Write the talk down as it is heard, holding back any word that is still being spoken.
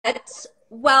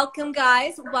Welcome,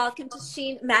 guys. Welcome to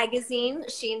Sheen Magazine,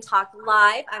 Sheen Talk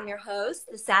Live. I'm your host,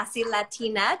 the sassy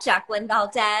Latina, Jacqueline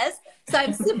Valdez. So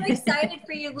I'm super excited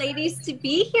for you ladies to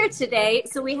be here today.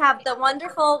 So we have the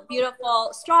wonderful, beautiful,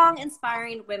 strong,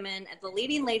 inspiring women at the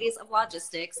leading ladies of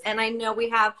Logistix. And I know we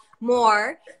have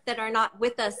more that are not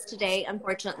with us today,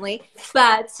 unfortunately.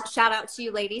 But shout out to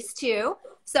you ladies, too.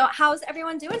 So how's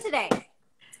everyone doing today?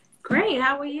 Great.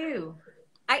 How are you?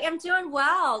 I am doing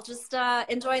well. Just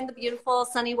enjoying the beautiful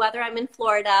sunny weather. I'm in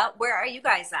Florida. Where are you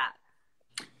guys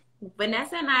at?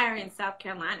 Vanessa and I are in South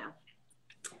Carolina.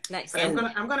 Nice. I'm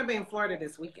gonna be in Florida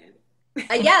this weekend.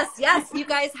 Yes. You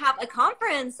guys have a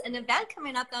conference, an event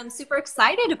coming up that I'm super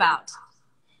excited about.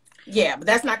 Yeah, but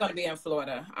that's not going to be in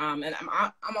Florida. And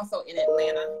I'm also in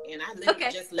Atlanta, and I literally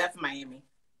just left Miami.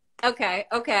 Okay.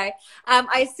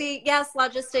 I see, yes,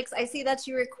 Logistix, I see that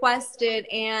you requested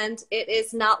and it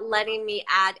is not letting me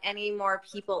add any more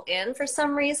people in for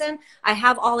some reason. I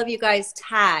have all of you guys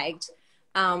tagged.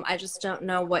 I just don't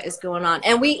know what is going on.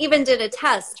 And we even did a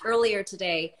test earlier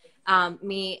today,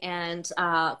 me and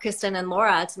Kristen and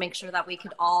Laura, to make sure that we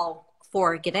could all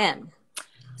four get in.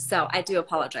 So I do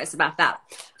apologize about that.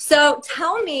 So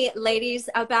tell me, ladies,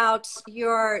 about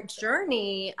your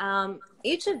journey,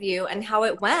 each of you, and how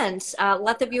it went.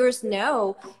 Let the viewers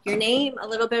know your name, a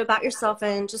little bit about yourself,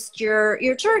 and just your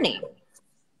journey.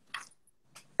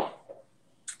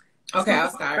 Okay, I'll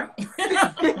start. So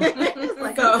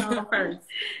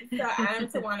I'm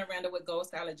Tawana Randall with Gold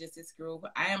Star Logistics Group.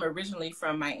 I am originally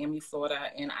from Miami,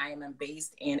 Florida, and I am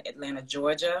based in Atlanta,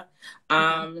 Georgia.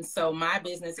 So my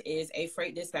business is a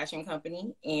freight dispatching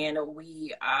company, and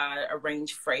we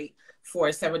arrange freight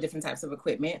for several different types of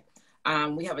equipment.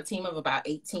 We have a team of about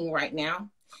 18 right now.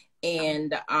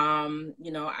 And,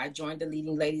 I joined the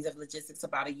leading ladies of logistics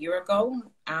about a year ago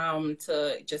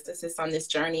to just assist on this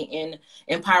journey in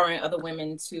empowering other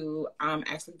women to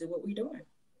actually do what we're doing.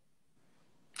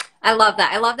 I love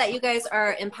that. I love that you guys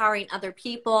are empowering other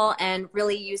people and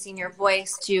really using your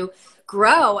voice to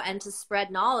grow and to spread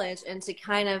knowledge and to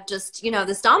kind of just,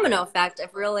 this domino effect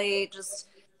of really just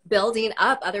building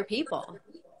up other people.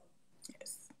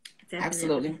 Yes, Definitely.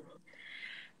 Absolutely.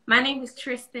 My name is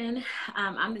Tristan.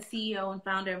 I'm the CEO and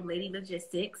founder of Lady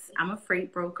Logistics. I'm a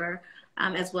freight broker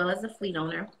as well as a fleet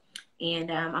owner.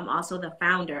 And I'm also the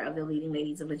founder of the Leading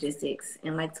Ladies of Logistics.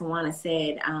 And like Tawana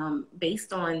said,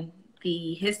 based on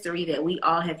the history that we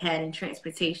all have had in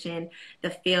transportation,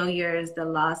 the failures, the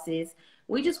losses,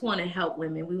 we just want to help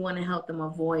women. We want to help them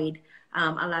avoid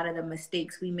a lot of the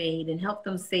mistakes we made and help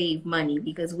them save money,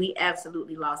 because we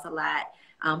absolutely lost a lot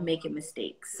making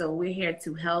mistakes. So we're here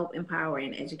to help, empower,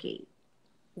 and educate.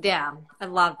 Yeah, I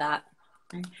love that.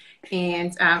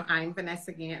 And I'm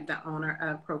Vanessa Gant, the owner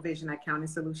of Provision Accounting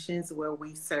Solutions, where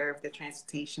we serve the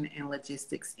transportation and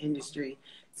logistics industry.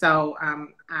 So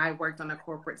I worked on the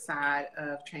corporate side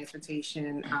of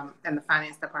transportation and the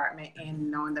finance department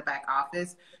and knowing the back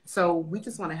office. So we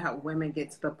just want to help women get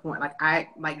to the point,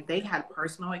 like they had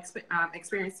personal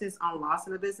experiences on loss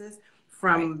in the business.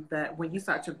 From when you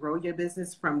start to grow your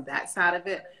business from that side of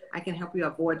it, I can help you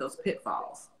avoid those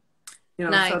pitfalls.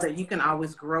 Nice. So that you can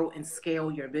always grow and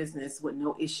scale your business with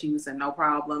no issues and no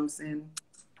problems. And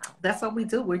that's what we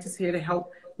do. We're just here to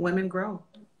help women grow.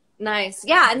 Nice.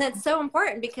 Yeah. And that's so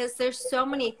important because there's so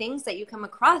many things that you come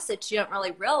across that you don't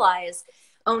really realize.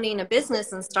 Owning a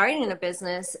business and starting a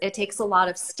business, it takes a lot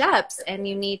of steps and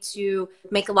you need to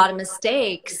make a lot of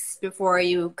mistakes before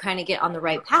you kind of get on the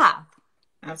right path.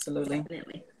 Absolutely.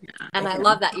 And I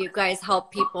love that you guys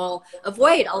help people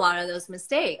avoid a lot of those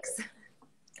mistakes.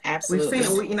 Absolutely. We've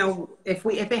seen it.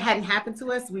 If it hadn't happened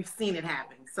to us, we've seen it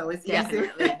happen. So it's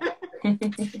easier.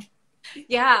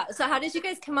 Yeah. So how did you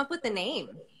guys come up with the name?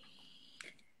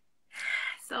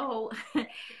 So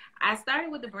I started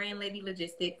with the brand Lady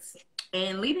Logistics,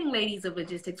 and Leading Ladies of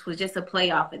Logistics was just a play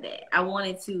off of that. I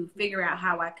wanted to figure out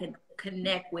how I could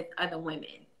connect with other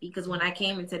women, because when I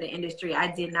came into the industry,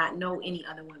 I did not know any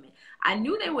other women. I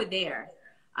knew they were there.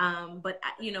 But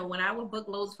when I would book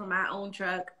loads for my own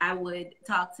truck, I would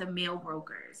talk to male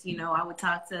brokers, I would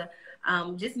talk to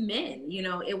just men,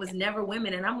 it was never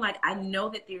women. And I'm like, I know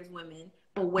that there's women,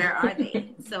 but where are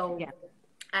they? So Yeah.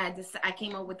 I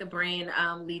came up with the brand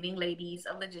Leading Ladies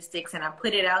of Logistics, and I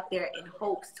put it out there in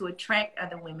hopes to attract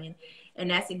other women. And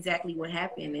that's exactly what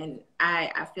happened. And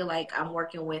I feel like I'm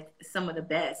working with some of the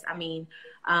best. I mean,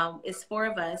 it's four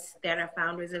of us that are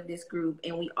founders of this group,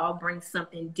 and we all bring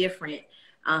something different.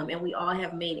 And we all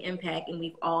have made impact, and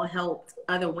we've all helped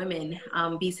other women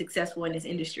be successful in this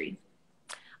industry.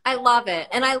 I love it.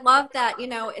 And I love that, you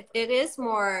know, it is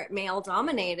more male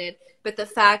dominated, but the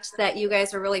fact that you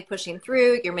guys are really pushing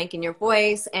through, you're making your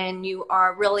voice, and you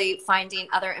are really finding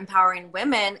other empowering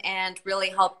women and really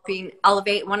helping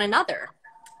elevate one another.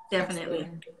 Definitely.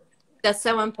 That's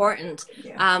so important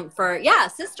for,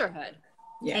 sisterhood.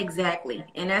 Yeah. Exactly.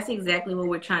 And that's exactly what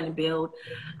we're trying to build.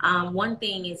 One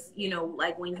thing is, you know,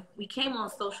 like when we came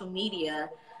on social media,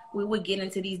 we would get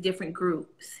into these different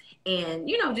groups and,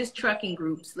 you know, just trucking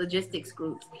groups, logistics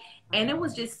groups. And it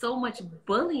was just so much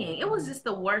bullying. It was just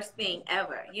the worst thing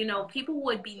ever. You know, people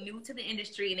would be new to the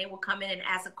industry and they would come in and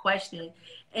ask a question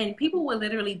and people would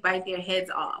literally bite their heads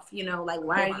off, you know, like,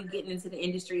 why are you getting into the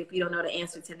industry if you don't know the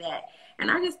answer to that? And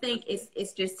I just think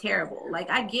it's just terrible. Like,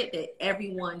 I get that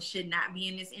everyone should not be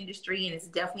in this industry and it's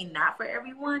definitely not for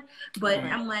everyone. But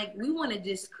I'm like, we want to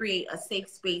just create a safe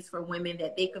space for women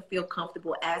that they could feel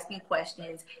comfortable asking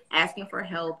questions, asking for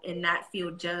help, and not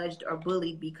feel judged or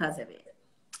bullied because of it.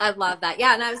 I love that.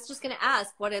 Yeah. And I was just going to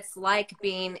ask what it's like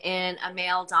being in a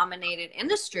male dominated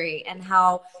industry and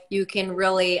how you can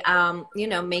really, you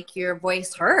know, make your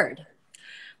voice heard.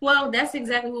 Well, that's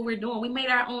exactly what we're doing. We made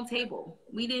our own table.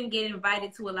 We didn't get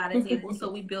invited to a lot of tables,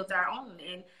 so we built our own.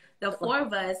 And the four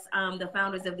of us, the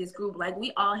founders of this group, like,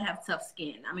 we all have tough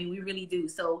skin. I mean, we really do.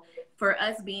 So for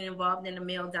us being involved in a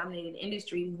male-dominated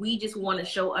industry, we just want to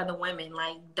show other women,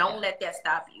 like, don't let that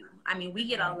stop you. I mean, we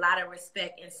get a lot of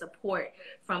respect and support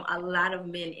from a lot of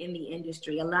men in the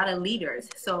industry, a lot of leaders.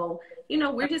 So, you know,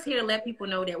 we're just here to let people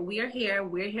know that we're here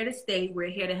to stay,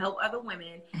 we're here to help other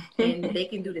women, and they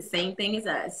can do the same thing as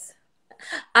us.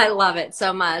 I love it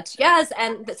so much. Yes,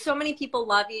 and so many people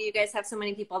love you. You guys have so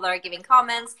many people that are giving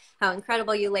comments, how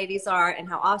incredible you ladies are and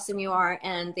how awesome you are,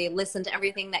 and they listen to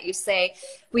everything that you say.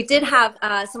 We did have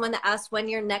someone that asked when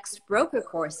your next broker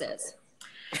course is.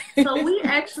 So we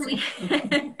actually,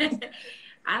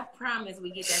 I promise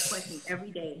we get that question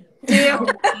every day.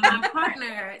 My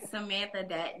partner, Samantha,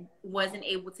 that wasn't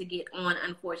able to get on,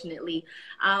 unfortunately,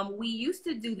 we used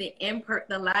to do the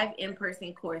live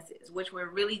in-person courses, which were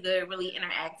really good, really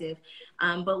interactive.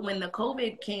 But when the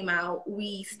COVID came out,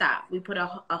 we stopped. We put a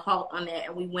halt on that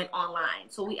and we went online.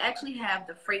 So we actually have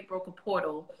the Freight Broker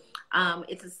Portal.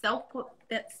 It's a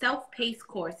self-paced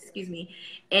course,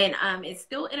 and it's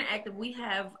still interactive. We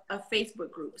have a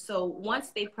Facebook group. So once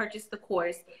they purchase the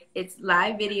course, it's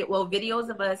live videos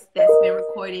of us that's been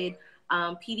recorded,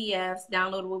 PDFs,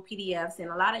 downloadable PDFs, and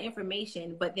a lot of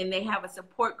information. But then they have a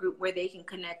support group where they can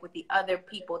connect with the other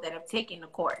people that have taken the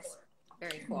course.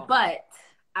 Very cool. But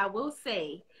I will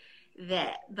say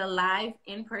that the live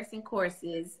in-person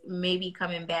courses may be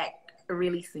coming back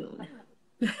really soon.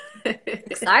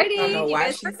 Exciting. I don't know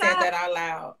why she said that out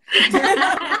loud.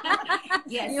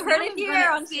 Yes, you heard it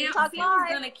here on Sheen Talk Live.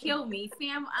 Sam's gonna kill me.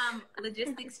 Sam,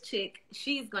 logistics chick,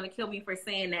 she's gonna kill me for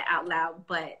saying that out loud.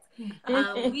 But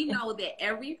we know that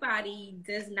everybody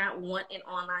does not want an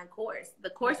online course. The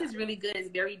course is really good.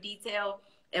 It's very detailed,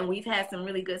 and we've had some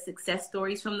really good success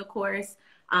stories from the course.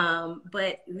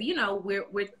 But you know,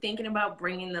 we're thinking about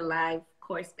bringing the live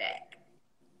course back.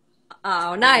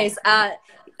 Oh, nice.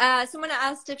 Someone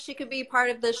asked if she could be part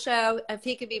of the show, if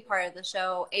he could be part of the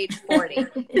show, age 40.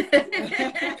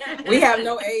 We have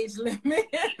no age limit.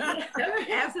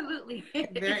 Absolutely.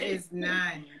 There is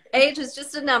none. Age is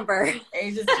just a number.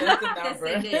 Age is just a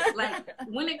number. Like,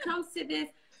 when it comes to this,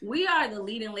 we are the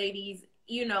leading ladies,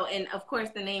 you know, and of course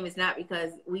the name is not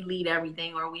because we lead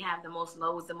everything or we have the most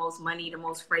loads, the most money, the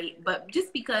most freight, but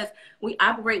just because we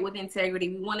operate with integrity.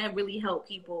 We want to really help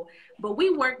people, but we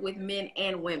work with men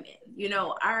and women. You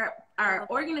know, our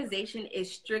organization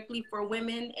is strictly for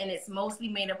women, and it's mostly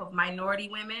made up of minority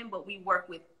women, but we work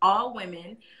with all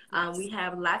women. We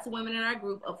have lots of women in our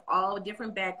group of all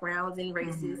different backgrounds and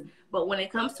races, but when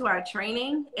it comes to our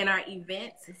training and our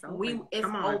events, it's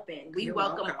open. We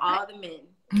welcome all the men.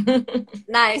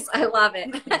 Nice. I love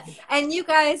it. And you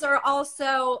guys are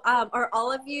also, are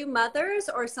all of you mothers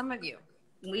or some of you?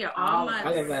 We are all mothers.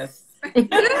 All of us.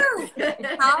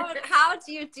 How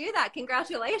do you do that?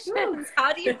 Congratulations.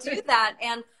 How do you do that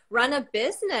and run a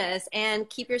business and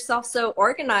keep yourself so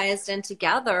organized and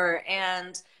together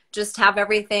and just have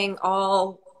everything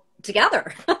all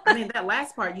together? I mean, that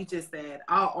last part you just said,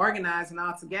 all organized and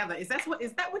all together. Is that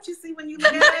what you see when you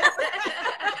look at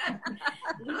it?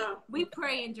 We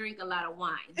pray and drink a lot of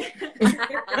wine.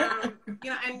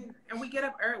 You know, and we get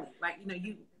up early. Like, you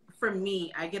know, for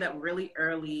me, I get up really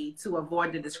early to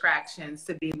avoid the distractions,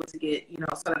 to be able to get, you know,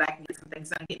 so that I can get some things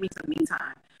done, get me some me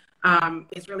time.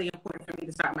 It's really important for me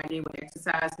to start my day with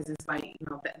exercise because it's like, you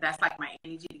know, that's like my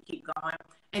energy to keep going,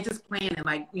 and just planning,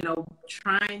 like, you know,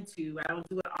 I don't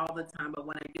do it all the time, but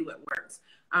when I do, it works.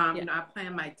 You know, I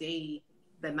plan my day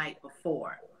the night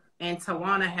before. And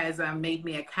Tawana has made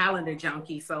me a calendar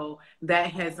junkie, so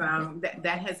that has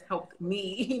that has helped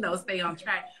me, you know, stay on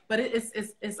track. But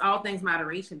it's all things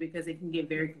moderation, because it can get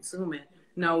very consuming.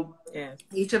 You know, yes.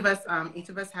 each of us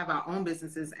have our own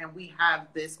businesses, and we have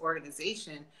this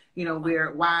organization. You know,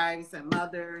 we're wives and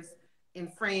mothers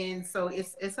and friends, so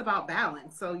it's about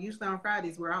balance. So usually on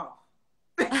Fridays we're off.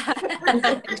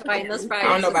 Enjoying those Fridays. I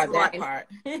don't know about that part.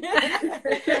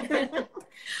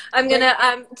 I'm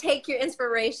gonna take your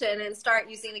inspiration and start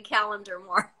using a calendar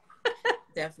more.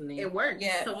 Definitely, it works.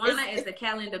 Yeah, Tawana is the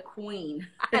calendar queen.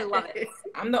 I love it.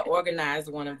 I'm the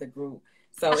organized one of the group,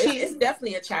 so it's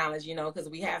definitely a challenge, you know, because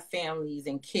we have families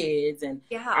and kids and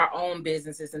our own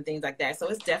businesses and things like that. So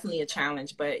it's definitely a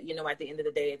challenge. But you know, at the end of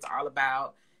the day, it's all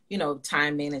about, you know,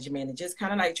 time management and just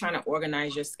kind of like trying to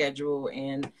organize your schedule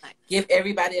and give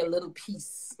everybody a little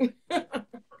piece.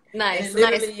 Nice. It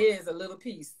literally is a little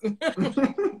piece.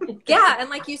 Yeah, and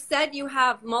like you said, you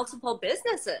have multiple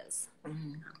businesses.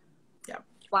 Mm-hmm. Yeah.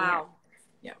 Wow.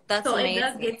 Yeah. That's so amazing. It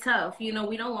does get tough. You know,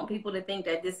 we don't want people to think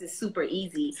that this is super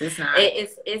easy. It's not.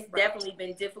 It's definitely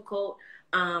been difficult.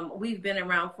 We've been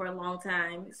around for a long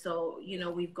time, so you know,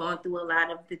 we've gone through a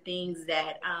lot of the things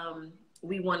that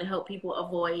we want to help people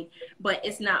avoid, but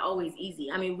it's not always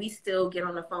easy. I mean, we still get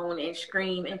on the phone and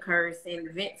scream and curse and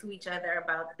vent to each other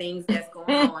about things that's going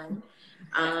on.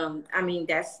 I mean,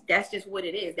 that's just what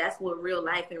it is. That's what real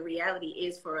life and reality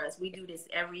is for us. We do this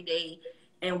every day,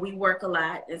 and we work a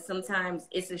lot, and sometimes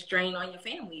it's a strain on your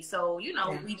family. So, you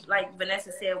know, we, like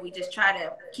Vanessa said, we just try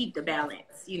to keep the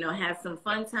balance, you know, have some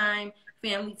fun time,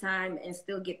 family time, and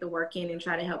still get the work in and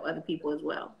try to help other people as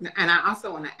well. And I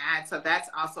also want to add, so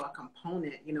that's also a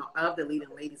component, you know, of the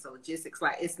Leading Ladies of Logistics.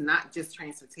 Like, it's not just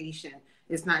transportation,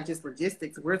 it's not just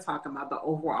logistics. We're talking about the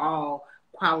overall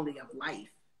quality of life,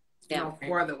 you know,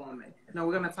 for the woman. You know,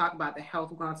 we're going to talk about the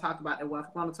health, we're going to talk about the wealth,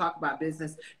 we're going to talk about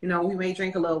business. You know, we may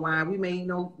drink a little wine, we may, you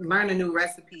know, learn a new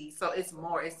recipe. So it's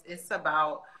more, it's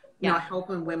about, you know,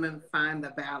 helping women find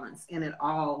the balance in it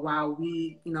all while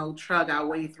we, you know, trug our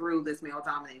way through this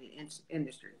male-dominated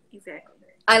industry. Exactly.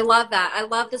 I love that. I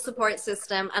love the support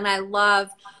system, and I love,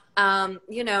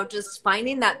 you know, just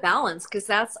finding that balance, because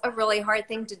that's a really hard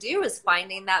thing to do. Is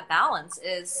finding that balance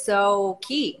is so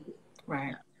key.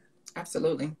 Right.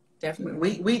 Absolutely.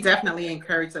 Definitely. We definitely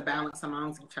encourage the balance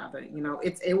amongst each other. You know,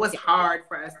 it was hard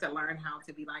for us to learn how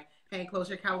to be like, hey, close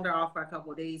your calendar off for a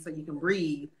couple of days so you can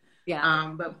breathe.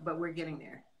 Yeah. But we're getting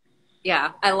there.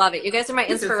 Yeah, I love it. You guys are my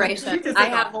inspiration. You just I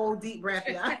take have a whole deep breath.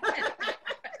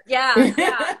 Yeah.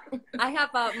 I have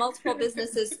multiple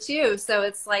businesses too, so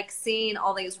it's like seeing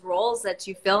all these roles that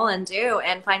you fill and do,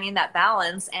 and finding that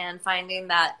balance and finding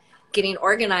that getting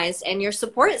organized, and your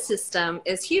support system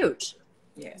is huge.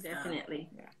 Yes, definitely.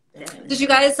 Definitely. Did you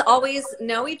guys always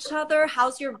know each other?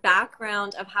 How's your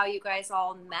background of how you guys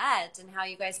all met and how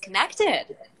you guys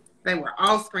connected? They were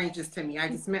all strangers to me. I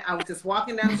was just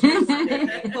walking down the street one day, and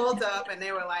they pulled up and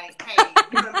they were like, hey,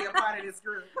 you're going to be a part of this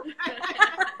group.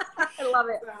 I love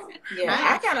it. Yeah,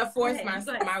 I kind of forced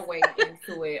my way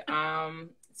into it.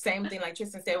 Same thing like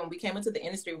Tristan said, when we came into the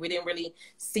industry, we didn't really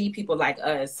see people like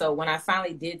us. So when I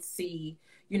finally did see,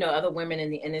 you know, other women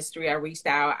in the industry, I reached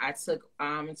out. I took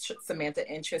Samantha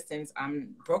and Tristan's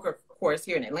broker course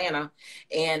here in Atlanta.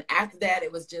 And after that,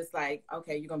 it was just like,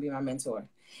 okay, you're going to be my mentor.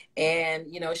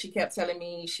 And, you know, she kept telling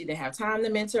me she didn't have time to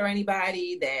mentor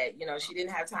anybody, that, you know, she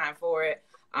didn't have time for it.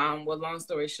 Well, long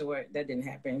story short, that didn't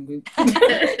happen.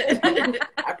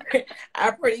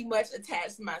 I pretty much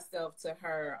attached myself to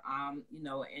her, you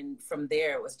know, and from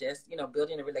there it was just, you know,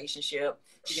 building a relationship,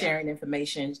 sharing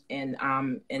information, and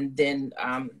then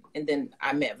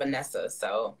I met Vanessa.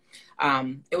 So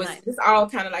it was just all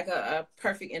kind of like a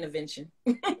perfect intervention.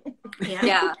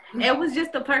 Yeah, it was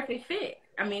just a perfect fit.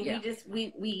 I mean,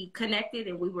 we connected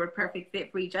and we were a perfect fit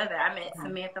for each other. I met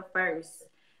Samantha first.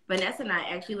 Vanessa and I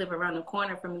actually live around the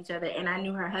corner from each other, and I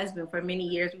knew her husband for many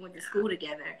years. We went to school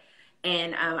together,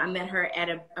 and I met her at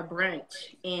a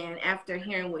brunch. And after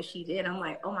hearing what she did, I'm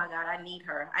like, oh my God, I need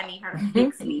her. I need her to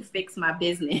fix me, fix my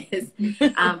business,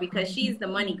 because she's the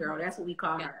money girl. That's what we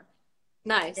call her.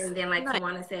 Nice. And then, like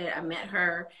Tawana said, I met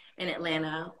her in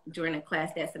Atlanta during a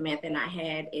class that Samantha and I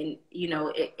had. And, you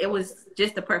know, it was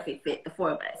just the perfect fit, the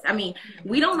four of us. I mean,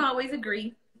 we don't always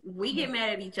agree. We get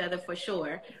mad at each other for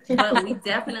sure, but we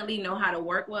definitely know how to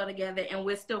work well together, and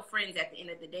we're still friends at the end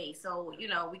of the day. So, you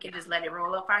know, we can just let it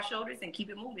roll off our shoulders and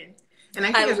keep it moving. And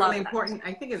I think it's really important.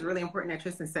 I think it's really important that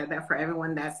Tristan said that for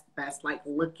everyone that's like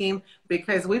looking,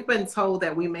 because we've been told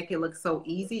that we make it look so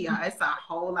easy. It's a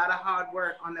whole lot of hard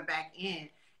work on the back end.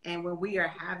 And when we are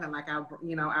having like our,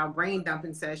 you know, our brain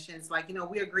dumping sessions, like, you know,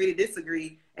 we agree to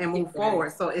disagree and move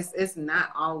forward. So it's not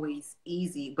always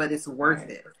easy, but it's worth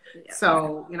it. Yeah.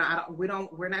 So, you know,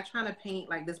 we're not trying to paint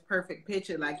like this perfect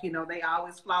picture. Like, you know, they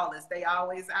always flawless. They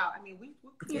always out. I mean, we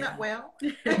clean up well.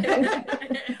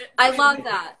 I love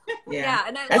that. Yeah.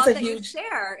 And I love that you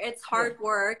share. It's hard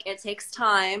work. It takes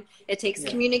time. It takes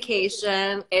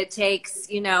communication. It takes,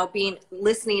 you know,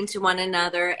 listening to one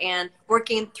another and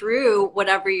working through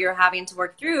whatever you're having to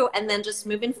work through, and then just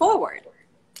moving forward.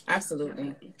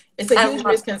 Absolutely. It's a huge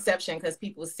misconception because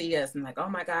people see us and like, oh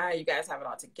my God, you guys have it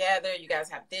all together. You guys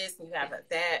have this and you have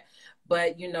that.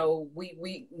 But, you know,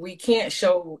 we can't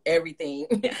show everything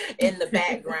in the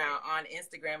background on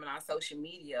Instagram and on social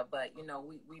media. But, you know,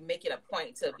 we make it a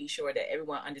point to be sure that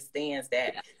everyone understands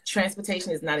that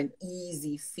transportation is not an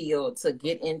easy field to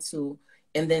get into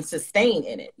and then sustain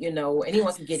in it. You know,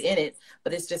 anyone can get in it,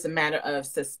 but it's just a matter of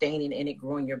sustaining in it,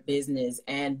 growing your business,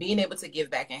 and being able to give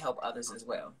back and help others as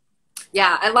well.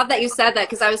 Yeah, I love that you said that,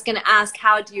 because I was going to ask,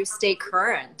 how do you stay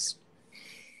current?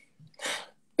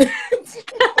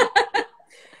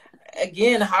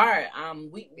 Again, hard.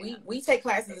 We take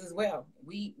classes as well.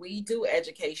 We do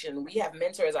education. We have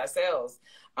mentors ourselves.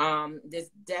 There's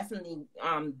definitely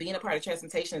being a part of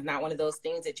transportation is not one of those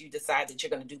things that you decide that you're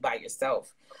going to do by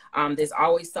yourself. There's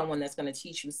always someone that's going to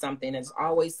teach you something. There's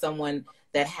always someone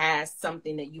that has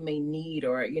something that you may need,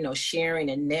 or, you know, sharing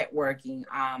and networking.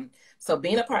 So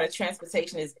being a part of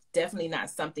transportation is definitely not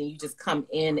something you just come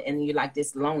in and you're like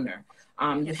this loner.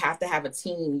 You have to have a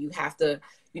team. You have to,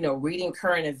 you know, reading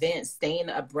current events, staying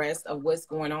abreast of what's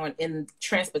going on in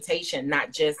transportation,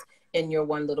 not just in your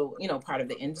one little, you know, part of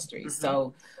the industry.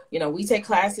 So, you know, we take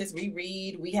classes, we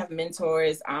read, we have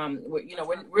mentors.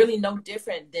 We're really no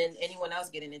different than anyone else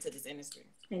getting into this industry.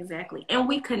 Exactly. And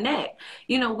we connect.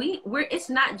 You know, we're it's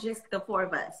not just the four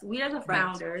of us. We are the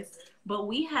founders, but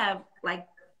we have, like,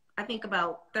 I think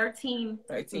about 13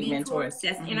 mentors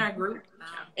that's in our group.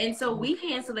 And so we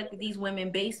hand selected these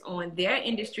women based on their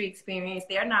industry experience,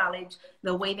 their knowledge,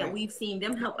 the way that we've seen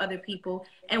them help other people.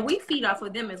 And we feed off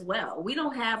of them as well. We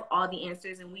don't have all the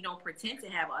answers, and we don't pretend to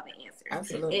have all the answers.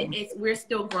 Absolutely. We're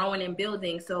still growing and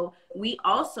building. So we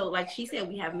also, like she said,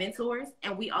 we have mentors,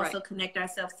 and we also connect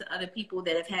ourselves to other people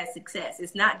that have had success.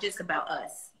 It's not just about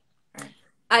us.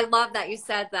 I love that you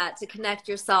said that, to connect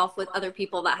yourself with other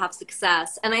people that have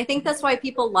success. And I think that's why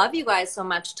people love you guys so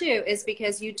much too, is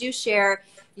because you do share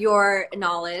your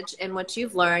knowledge and what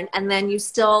you've learned, and then you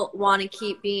still want to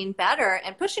keep being better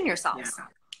and pushing yourselves.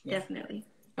 Yeah. Definitely.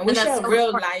 And we share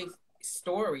real life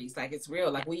stories. Like, it's real.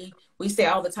 Like we say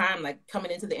all the time, like,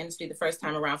 coming into the industry the first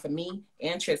time around, for me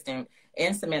and Tristan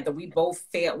and Samantha, we all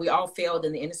failed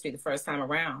in the industry the first time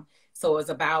around. So it's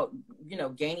about, you know,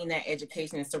 gaining that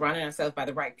education and surrounding ourselves by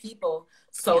the right people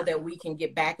so that we can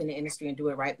get back in the industry and do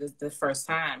it right the first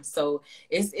time. So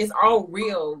it's all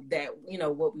real that, you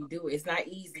know, what we do. It's not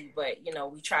easy, but, you know,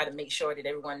 we try to make sure that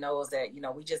everyone knows that, you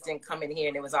know, we just didn't come in here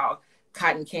and it was all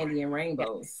cotton candy and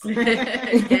rainbows.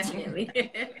 Definitely.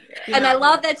 And I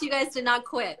love that you guys did not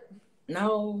quit.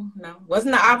 No,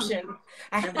 wasn't an option.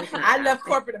 I left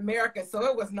corporate America, so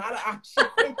it was not an option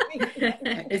for me.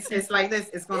 It's like this.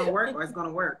 It's going to work, or it's going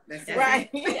to work. That's right.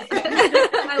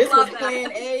 I love that.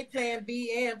 Plan A, Plan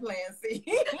B, and Plan C.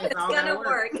 It's going to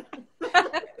work.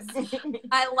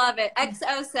 I love it.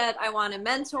 XO said, I want a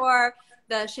mentor.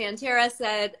 The Shantara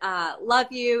said, love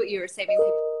you. You were saving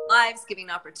people's lives, giving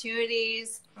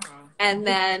opportunities. And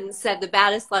then said, the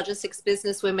baddest logistics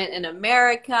businesswomen in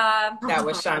America. That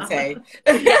was Shantae.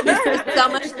 So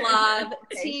much love.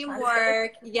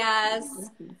 Teamwork. Yes.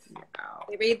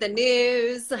 We read the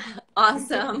news.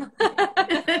 Awesome.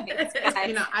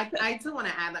 You know, I do want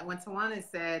to add that when Tawana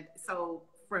said, so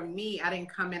for me, I didn't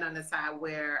come in on the side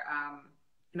where,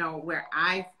 you know, where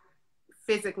I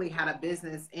physically had a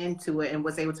business into it and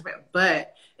was able to,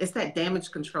 but it's that damage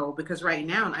control, because right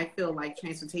now I feel like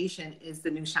transportation is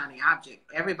the new shiny object.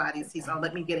 Everybody sees, oh,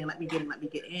 let me get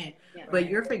in. Yeah, but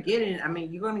you're forgetting, I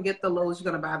mean, you're going to get the loads, you're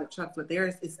going to buy the trucks, but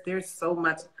there's so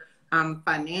much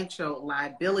financial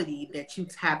liability that you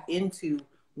tap into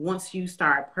once you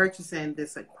start purchasing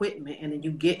this equipment, and then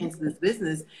you get into this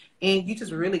business, and you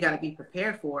just really got to be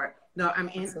prepared for it. No, I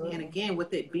mean, and again,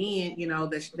 with it being, you know,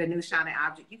 the new shiny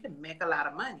object, you can make a lot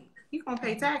of money. You're gonna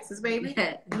pay taxes, baby.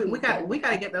 We got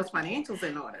to get those financials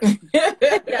in order.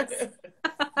 Yes.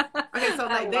 Okay, so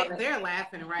like they're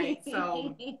laughing, right?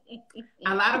 So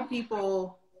a lot of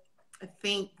people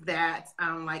think that,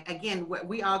 like, again,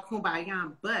 we all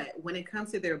kumbaya, but when it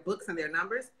comes to their books and their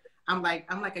numbers, I'm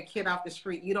like a kid off the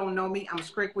street. You don't know me. I'm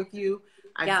strict with you.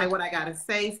 I say what I gotta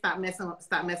say. Stop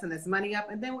messing this money up,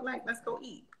 and then we're like, let's go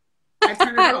eat. I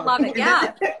turn it I off. love it.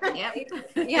 Yeah. Yep.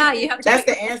 Yeah, you have to. That's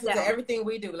the answer to everything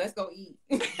we do. Let's go eat.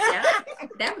 Yeah.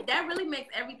 That really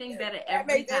makes everything better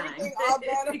every time. Everything all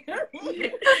better.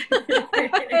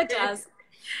 It does.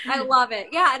 I love it.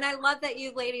 Yeah, and I love that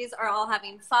you ladies are all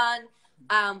having fun,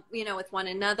 you know, with one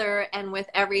another and with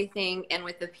everything and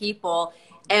with the people,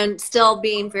 and still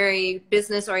being very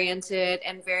business oriented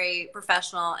and very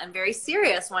professional and very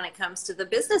serious when it comes to the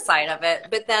business side of it,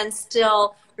 but then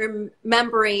still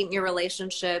remembering your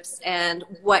relationships and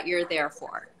what you're there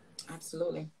for.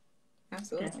 Absolutely.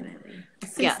 Absolutely. Definitely. I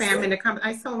see Yes. Sam in the comments.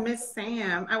 I so miss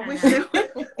Sam. I wish know.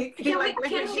 it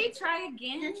Can she try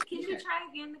again? Can she try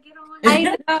again to get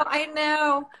on? I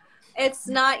know. It's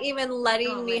not even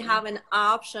letting me have an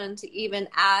option to even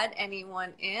add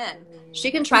anyone in.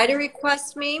 She can try to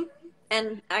request me,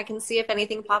 and I can see if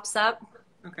anything pops up.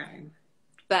 Okay.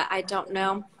 But I don't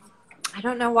know. I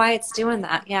don't know why it's doing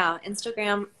that. Yeah,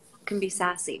 Instagram can be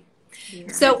sassy.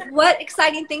 Yeah. So what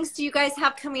exciting things do you guys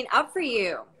have coming up for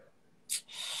you?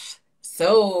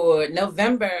 So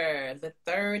November, the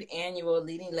 3rd annual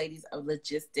Leading Ladies of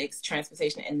Logistics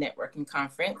Transportation and Networking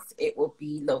Conference. It will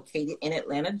be located in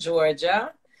Atlanta,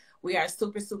 Georgia. We are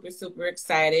super, super, super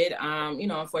excited. You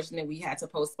know, unfortunately, we had to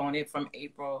postpone it from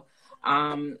April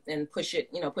and push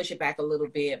it back a little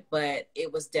bit. But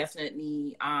it was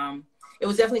definitely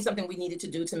something we needed to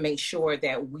do to make sure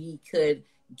that we could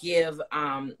give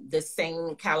the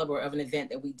same caliber of an event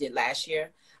that we did last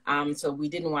year. So we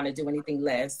didn't want to do anything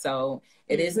less. So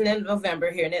it is in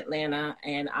November here in Atlanta,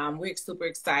 and we're super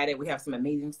excited. We have some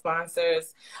amazing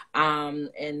sponsors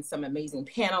and some amazing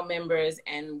panel members,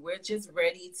 and we're just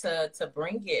ready to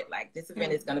bring it. Like, this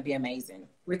event is going to be amazing.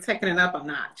 We're taking it up a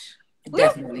notch.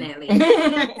 Definitely.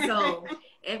 So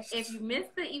if you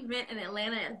missed the event in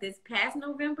Atlanta this past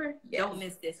November, don't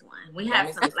miss this one. We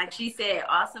have some, like she said,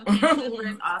 awesome panel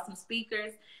members, awesome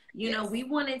speakers. You know, we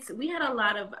had a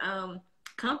lot of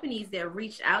companies that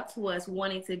reached out to us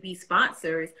wanting to be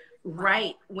sponsors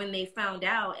right when they found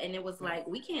out, and it was like,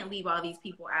 we can't leave all these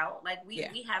people out. Like,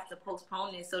 we have to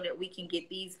postpone it so that we can get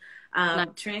these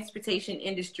transportation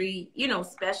industry, you know,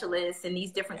 specialists and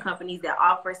these different companies that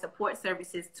offer support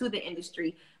services to the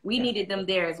industry. We needed them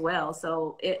there as well.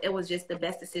 So it was just the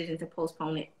best decision to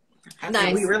postpone it.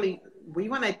 Nice. We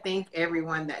want to thank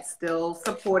everyone that still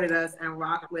supported us and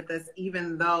rocked with us,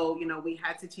 even though, you know, we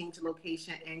had to change the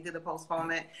location and do the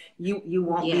postponement. You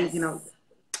won't be, you know,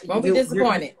 won't be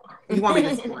disappointed. You won't be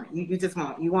disappointed. You just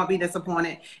won't. You won't be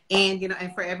disappointed. And, you know,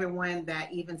 and for everyone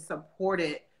that even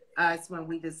supported us when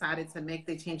we decided to make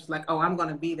the change, like, oh, I'm going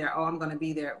to be there. Oh, I'm going to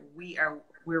be there.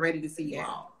 We're ready to see you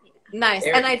all. Nice.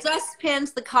 And I just pinned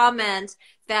the comment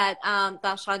that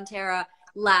Shantara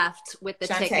left with the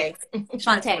tickets.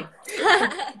 Shantae.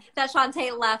 That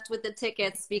Shantae left with the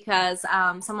tickets because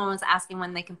someone was asking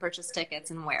when they can purchase tickets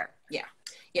and where.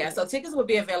 Yeah, so tickets will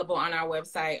be available on our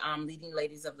website, Leading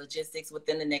Ladies of Logistics,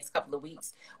 within the next couple of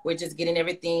weeks. We're just getting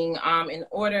everything in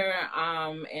order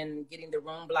and getting the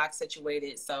room block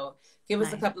situated. So give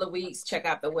us a couple of weeks, check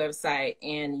out the website,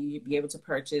 and you'll be able to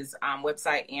purchase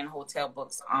website and hotel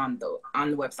books on the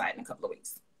website in a couple of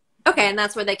weeks. Okay, and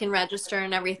that's where they can register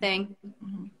and everything.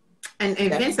 Mm-hmm. And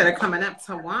events that are coming up,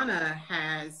 Tawana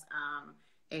has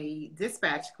a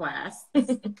dispatch class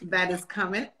that is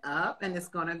coming up, and it's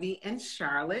going to be in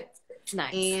Charlotte.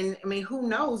 Nice. And I mean, who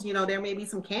knows? You know, there may be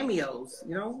some cameos.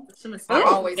 You know, I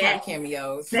always have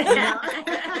cameos.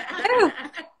 I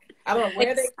don't know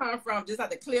where they come from. Just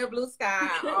like the clear blue sky.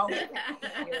 So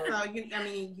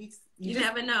you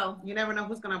never know. You never know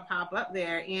who's going to pop up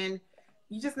there, and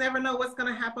you just never know what's going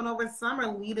to happen over summer,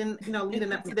 leading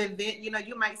up to the event. You know,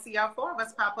 you might see all four of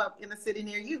us pop up in a city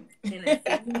near you.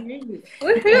 Definitely,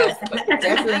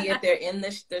 if they're in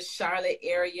the Charlotte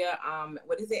area,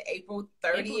 what is it, April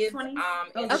 30th?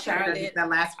 In Charlotte. The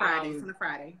last Friday. It's on a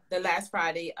Friday. The last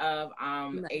Friday of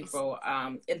April.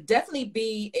 It'll definitely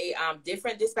be a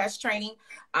different dispatch training,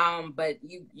 but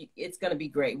it's going to be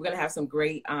great. We're going to have some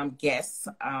great guests.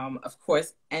 Of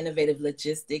course, Innovative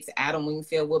Logistics, Adam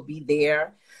Wingfield will be there.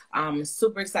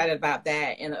 Super excited about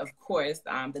that. And of course,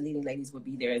 the Leading Ladies will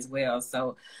be there as well.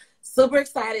 So super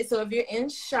excited. So if you're in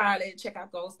Charlotte, check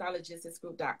out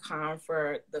goldstarlogisticsgroup.com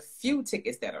for the few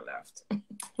tickets that are left.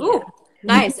 Ooh,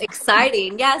 nice.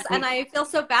 Exciting. Yes. And I feel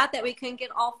so bad that we couldn't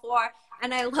get all four.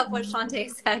 And I love what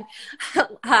Shantae said.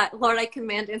 Lord, I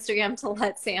command Instagram to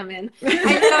let Sam in. I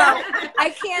know. I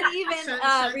can't even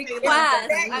request.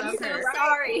 I'm so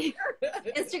sorry.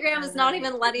 Instagram is not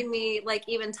even letting me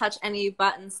even touch any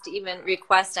buttons to even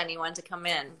request anyone to come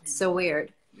in. It's so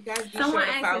weird. You guys be Someone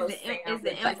sure to follow asked, is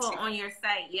the info on your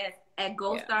site? Yes, at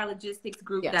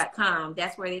goldstarlogisticsgroup.com.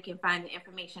 That's where they can find the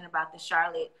information about the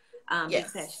Charlotte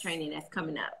dispatch training that's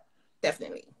coming up.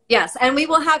 Definitely. Yes, and we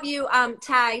will have you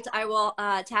tagged. I will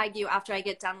tag you after I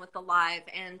get done with the live,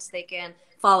 and they can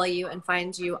follow you and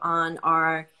find you on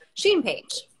our Sheen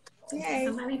page. Yay.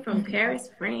 Somebody from Paris,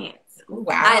 France. Ooh,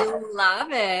 wow. I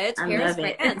love it. I Paris, love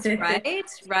it. France, right?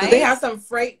 Right. Do they have some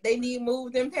freight they need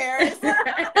moved in Paris?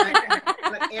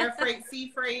 Like air freight, sea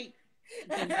freight.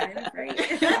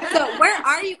 So where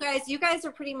are you guys? You guys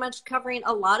are pretty much covering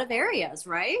a lot of areas,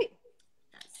 right?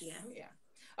 Yeah.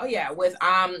 Oh yeah. With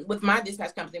my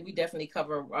dispatch company, we definitely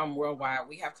cover worldwide.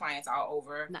 We have clients all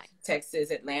over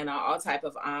Texas, Atlanta, all type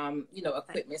of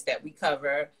equipments that we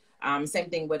cover. Same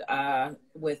thing with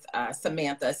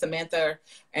Samantha. Samantha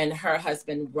and her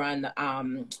husband run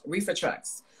reefer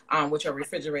trucks, which are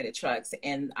refrigerated trucks,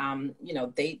 and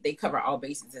they cover all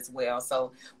bases as well.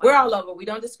 So we're all over. We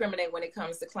don't discriminate when it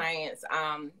comes to clients.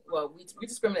 Well, we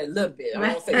discriminate a little bit. I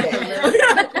won't say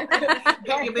that.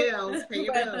 Pay your bills. Pay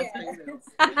your bills. Yeah. Pay your bills.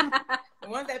 The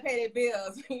ones that pay their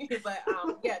bills. But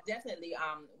yeah, definitely.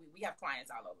 We have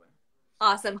clients all over.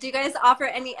 Awesome. Do you guys offer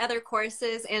any other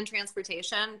courses in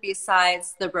transportation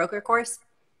besides the broker course?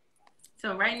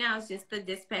 So right now it's just the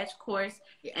dispatch course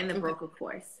and the broker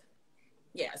course.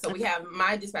 Yeah, so we have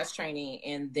my dispatch training,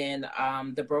 and then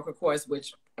the broker course,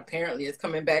 which apparently is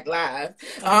coming back live.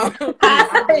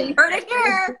 You heard it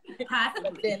here.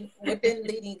 Within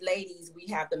Leading Ladies, we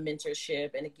have the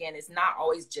mentorship, and again, it's not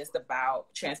always just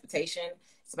about transportation.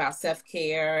 It's about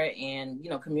self-care and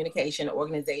communication,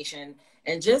 organization,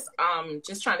 and just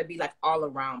trying to be like all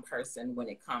around person when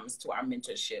it comes to our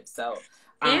mentorship. So.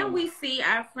 And we see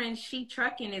our friend She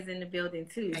Trucking is in the building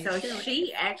too. So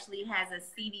she actually has a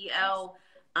CDL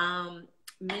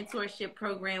mentorship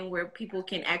program where people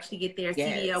can actually get their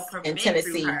CDL permit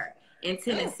through her in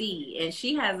Tennessee. And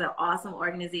she has an awesome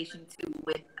organization too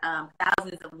with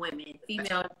thousands of women,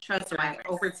 female truck drivers.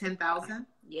 Over 10,000?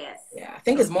 Yes. Yeah, I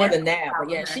think it's more than that. But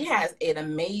yeah, she has an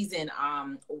amazing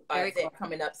event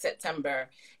coming up September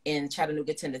in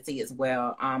Chattanooga, Tennessee as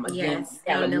well. Yes,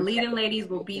 and the Leading Ladies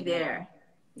will be there.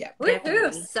 Yeah.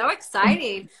 Woohoo! So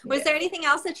exciting. Was there anything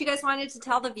else that you guys wanted to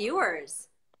tell the viewers?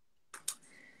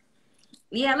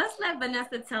 Yeah, let's let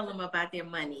Vanessa tell them about their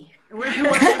money. I'm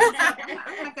not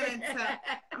going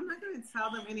to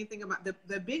tell them anything about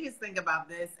the biggest thing about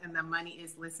this and the money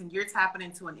is, listen, you're tapping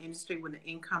into an industry where the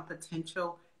income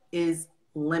potential is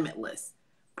limitless.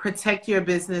 Protect your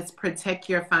business, protect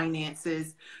your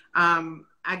finances.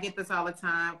 I get this all the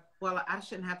time. Well, I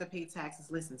shouldn't have to pay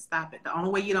taxes. Listen, stop it. The only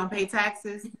way you don't pay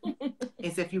taxes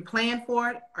is if you plan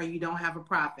for it or you don't have a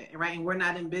profit, right? And we're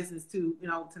not in business to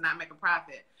not make a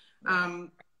profit.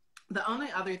 The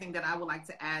only other thing that I would like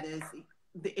to add is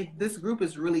this group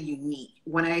is really unique.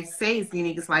 When I say it's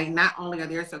unique, it's like not only are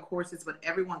there some courses, but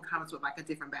everyone comes with like a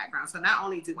different background. So not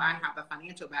only do I have the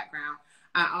financial background,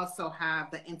 I also have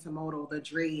the intermodal, the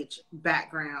drayage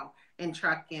background in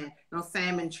trucking.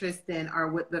 Sam and Tristan are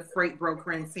with the freight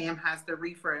broker, and Sam has the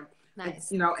reefer. Nice.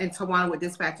 And Tawana with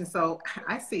dispatching. So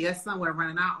I see us somewhere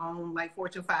running our own like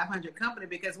Fortune 500 company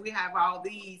because we have all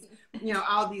these,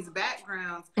 all these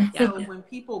backgrounds. So when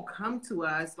people come to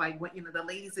us, like when the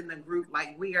ladies in the group,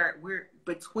 like we're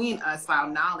between us, our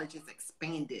knowledge is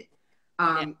expanded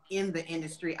in the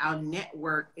industry. Our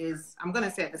network is, I'm going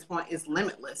to say at this point, is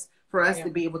limitless for us to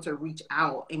be able to reach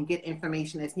out and get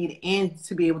information that's needed and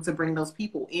to be able to bring those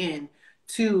people in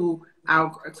to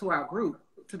our group.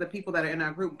 To the people that are in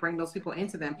our group, bring those people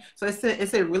into them. So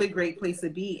it's a really great place to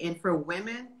be. And for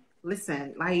women,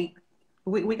 listen, like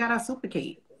we got our super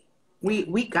cape.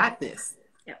 We got this.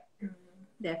 Yep,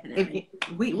 definitely.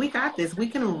 We got this. We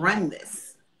can run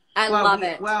this. I love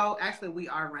it. Well, actually, we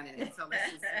are running it. So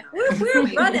let's just,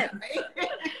 we're running.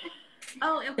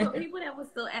 Oh, and for people that were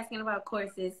still asking about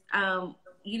courses,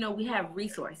 we have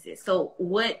resources. So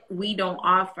what we don't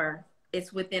offer,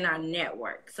 it's within our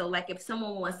network. So like if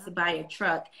someone wants to buy a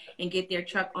truck and get their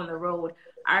truck on the road,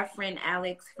 our friend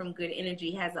Alex from Good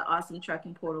Energy has an awesome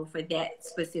trucking portal for that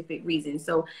specific reason.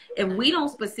 So if we don't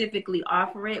specifically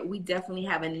offer it, we definitely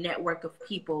have a network of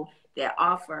people that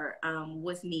offer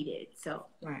what's needed. So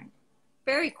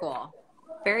Very cool.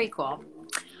 Very cool.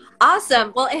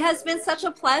 Awesome. Well, it has been such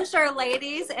a pleasure,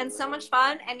 ladies, and so much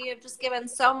fun. And you have just given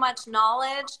so much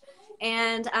knowledge.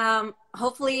 And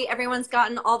hopefully everyone's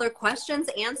gotten all their questions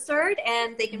answered,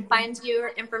 and they can find your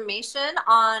information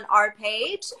on our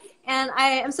page. And I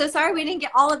am so sorry we didn't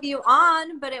get all of you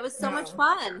on, but it was so much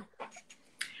fun.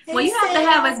 Well, you have to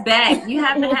have us back. You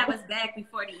have to have us back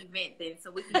before the event then,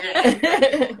 so we can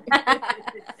get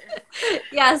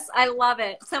Yes, I love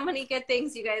it. So many good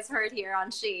things you guys heard here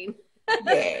on Sheen.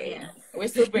 Yeah. We're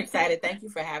super excited. Thank you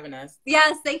for having us.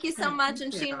 Yes, thank you so much.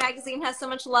 And Sheen Magazine has so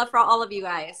much love for all of you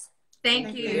guys.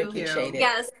 Thank We you. appreciate it.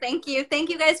 Yes, thank you. Thank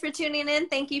you guys for tuning in.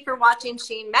 Thank you for watching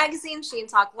Sheen Magazine, Sheen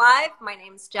Talk Live. My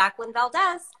name's Jacqueline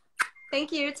Valdez.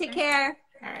 Thank you. Take care.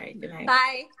 All right. Good night.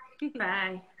 Bye.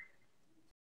 Bye.